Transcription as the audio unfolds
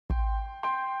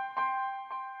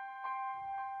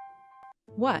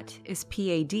What is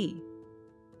PAD?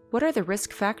 What are the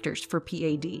risk factors for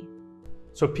PAD?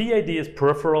 So PAD is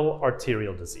Peripheral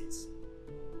Arterial Disease.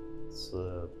 It's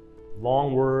a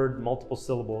long word, multiple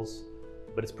syllables,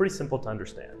 but it's pretty simple to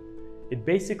understand. It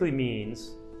basically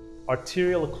means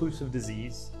arterial occlusive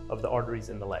disease of the arteries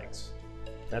in the legs.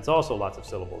 That's also lots of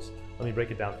syllables. Let me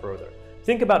break it down further.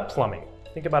 Think about plumbing.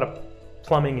 Think about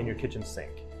plumbing in your kitchen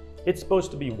sink. It's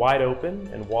supposed to be wide open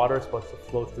and water is supposed to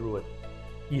flow through it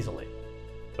easily.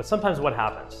 But sometimes what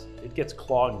happens? It gets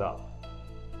clogged up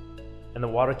and the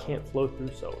water can't flow through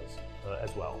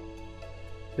as well.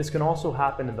 This can also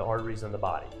happen in the arteries in the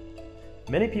body.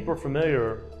 Many people are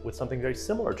familiar with something very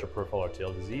similar to peripheral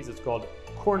arterial disease. It's called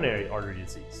coronary artery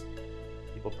disease.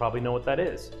 People probably know what that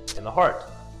is. In the heart,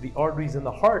 the arteries in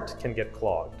the heart can get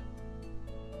clogged.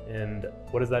 And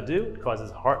what does that do? It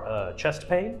causes chest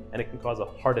pain and it can cause a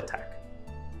heart attack.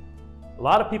 A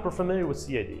lot of people are familiar with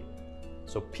CAD.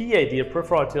 So PAD, a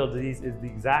peripheral arterial disease, is the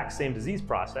exact same disease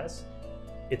process.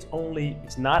 It's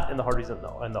not in the arteries in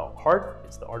the heart,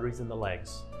 it's the arteries in the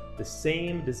legs. The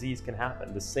same disease can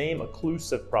happen. The same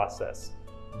occlusive process,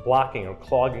 blocking or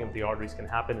clogging of the arteries, can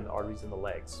happen in the arteries in the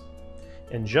legs.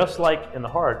 And just like in the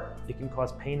heart, it can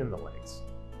cause pain in the legs.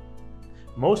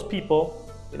 Most people,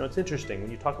 it's interesting,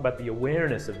 when you talk about the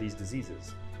awareness of these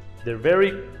diseases, they're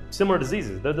very similar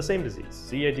diseases. They're the same disease,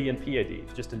 CAD and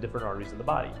PAD, just in different arteries in the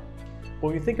body. But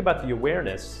when you think about the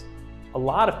awareness, a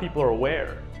lot of people are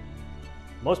aware.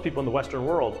 Most people in the Western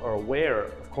world are aware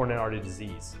of coronary artery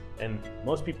disease. And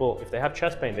most people, if they have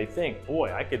chest pain, they think,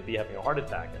 boy, I could be having a heart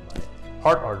attack in my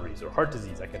heart arteries or heart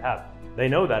disease I could have. They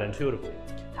know that intuitively.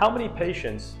 How many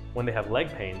patients, when they have leg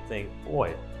pain, think, boy,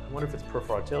 I wonder if it's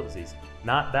peripheral arterial disease?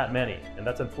 Not that many, and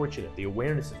that's unfortunate. The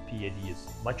awareness of PAD is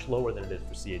much lower than it is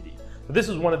for CAD. But this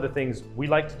is one of the things we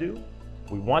like to do.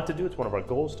 We want to do. It's one of our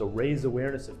goals to raise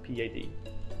awareness of PAD.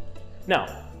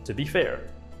 Now, to be fair,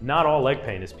 not all leg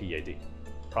pain is PAD.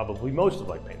 Probably most of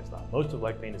leg pain is not. Most of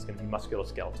leg pain is going to be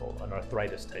musculoskeletal, an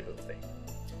arthritis type of thing.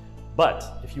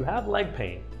 But if you have leg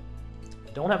pain,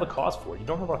 you don't have a cause for it. You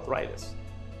don't have arthritis.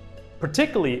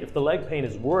 Particularly if the leg pain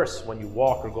is worse when you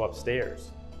walk or go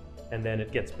upstairs, and then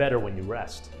it gets better when you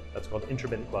rest. That's called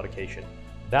intermittent claudication.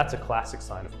 That's a classic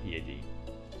sign of PAD.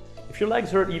 If your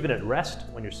legs hurt even at rest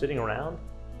when you're sitting around,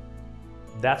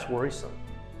 that's worrisome.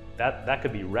 That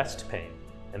could be rest pain,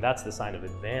 and that's the sign of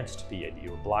advanced PAD,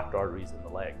 or blocked arteries in the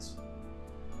legs.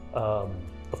 Of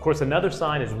course, another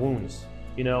sign is wounds.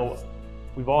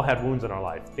 We've all had wounds in our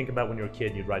life. Think about when you were a kid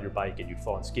and you'd ride your bike and you'd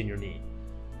fall and skin your knee.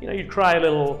 You'd cry a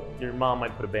little, your mom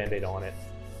might put a Band-Aid on it.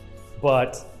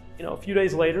 But a few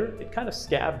days later, it kind of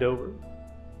scabbed over.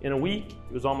 In a week,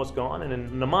 it was almost gone, and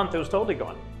in a month, it was totally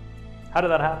gone. How did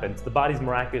that happen? It's the body's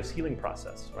miraculous healing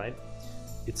process, right?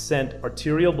 It sent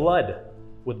arterial blood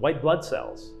with white blood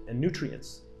cells and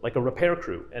nutrients, like a repair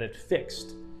crew, and it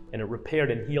fixed, and it repaired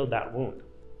and healed that wound.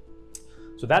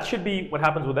 So that should be what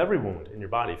happens with every wound in your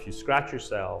body. If you scratch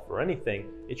yourself or anything,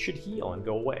 it should heal and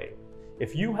go away.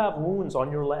 If you have wounds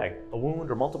on your leg, a wound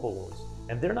or multiple wounds,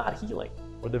 and they're not healing,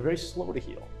 or they're very slow to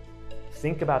heal,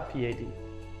 think about PAD.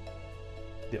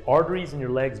 The arteries in your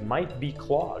legs might be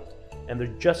clogged, and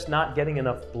they're just not getting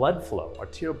enough blood flow,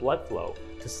 arterial blood flow,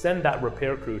 to send that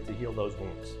repair crew to heal those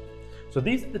wounds. So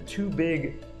these are the two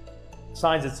big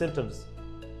signs and symptoms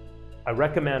I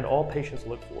recommend all patients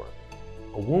look for.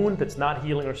 A wound that's not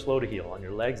healing or slow to heal on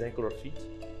your legs, ankle, or feet,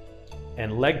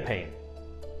 and leg pain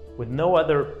with no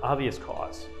other obvious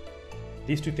cause.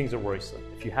 These two things are worrisome.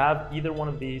 If you have either one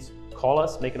of these, call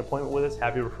us, make an appointment with us,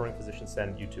 have your referring physician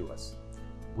send you to us.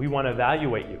 We want to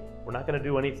evaluate you. We're not going to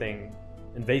do anything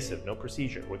invasive, no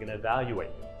procedure. We're going to evaluate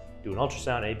you. Do an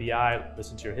ultrasound, ABI,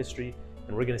 listen to your history,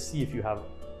 and we're going to see if your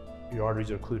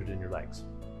arteries are occluded in your legs.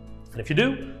 And if you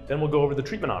do, then we'll go over the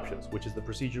treatment options, which is the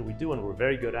procedure we do and we're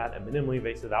very good at, a minimally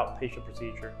invasive outpatient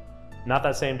procedure. Not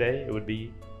that same day, it would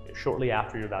be shortly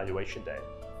after your evaluation day.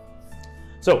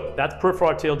 So that's peripheral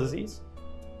arterial disease,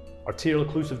 arterial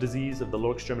occlusive disease of the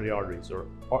lower extremity arteries, or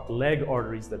leg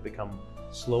arteries that become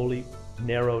slowly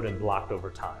narrowed and blocked over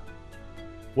time.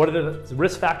 What are the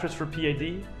risk factors for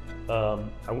PAD?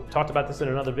 I talked about this in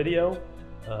another video.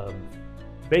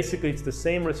 Basically, it's the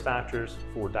same risk factors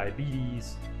for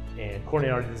diabetes and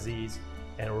coronary artery disease,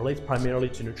 and it relates primarily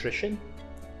to nutrition,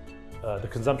 the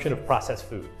consumption of processed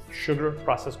food, sugar,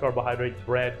 processed carbohydrates,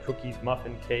 bread, cookies,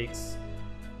 muffin, cakes,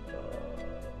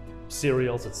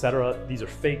 cereals, etc. These are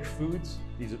fake foods.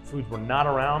 These foods were not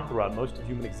around throughout most of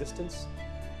human existence.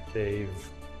 They've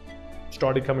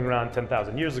started coming around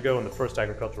 10,000 years ago in the first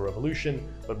agricultural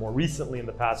revolution, but more recently, in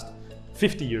the past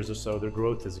 50 years or so, their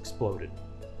growth has exploded.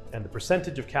 And the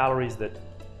percentage of calories that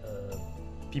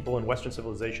people in Western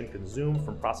civilization consume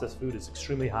from processed food is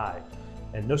extremely high.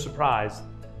 And no surprise,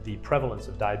 the prevalence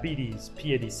of diabetes,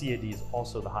 PAD, CAD is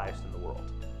also the highest in the world.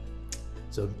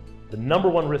 So the number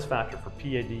one risk factor for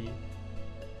PAD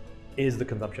is the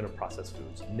consumption of processed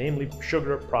foods, namely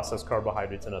sugar, processed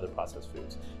carbohydrates, and other processed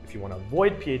foods. If you want to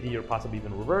avoid PAD or possibly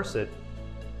even reverse it,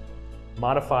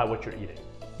 modify what you're eating.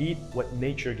 Eat what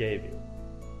nature gave you.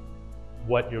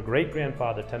 What your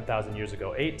great-grandfather 10,000 years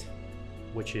ago ate,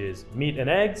 which is meat and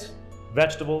eggs,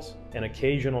 vegetables, and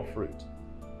occasional fruit.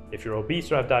 If you're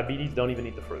obese or have diabetes, don't even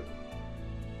eat the fruit.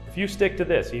 If you stick to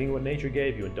this, eating what nature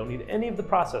gave you, and don't eat any of the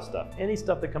processed stuff, any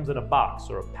stuff that comes in a box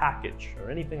or a package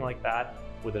or anything like that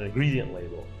with an ingredient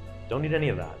label, don't eat any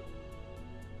of that.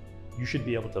 You should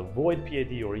be able to avoid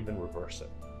PAD or even reverse it.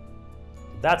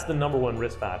 That's the number one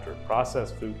risk factor,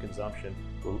 processed food consumption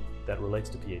that relates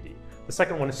to PAD. The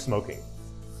second one is smoking.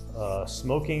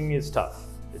 Smoking is tough.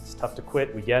 It's tough to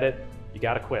quit, we get it. You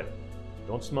gotta quit.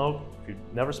 Don't smoke. If you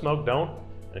never smoke, don't.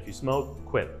 And if you smoke,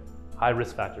 quit. High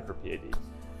risk factor for PAD.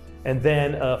 And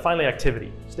then finally,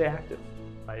 activity. Stay active,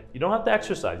 right? You don't have to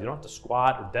exercise. You don't have to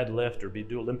squat or deadlift or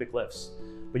do Olympic lifts,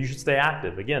 but you should stay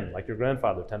active. Again, like your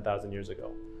grandfather 10,000 years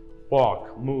ago.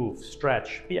 Walk, move,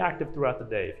 stretch, be active throughout the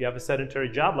day. If you have a sedentary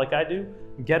job like I do,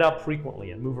 get up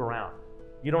frequently and move around.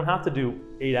 You don't have to do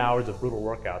 8 hours of brutal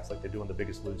workouts like they do on The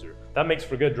Biggest Loser. That makes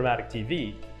for good dramatic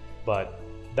TV, but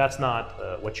that's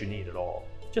not what you need at all.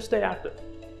 Just stay active.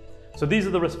 So these are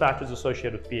the risk factors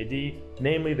associated with PAD,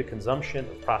 namely the consumption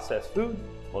of processed food,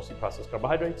 mostly processed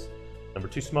carbohydrates. Number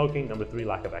 2, smoking. Number 3,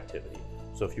 lack of activity.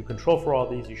 So if you control for all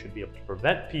these, you should be able to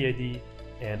prevent PAD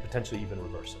and potentially even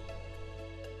reverse it.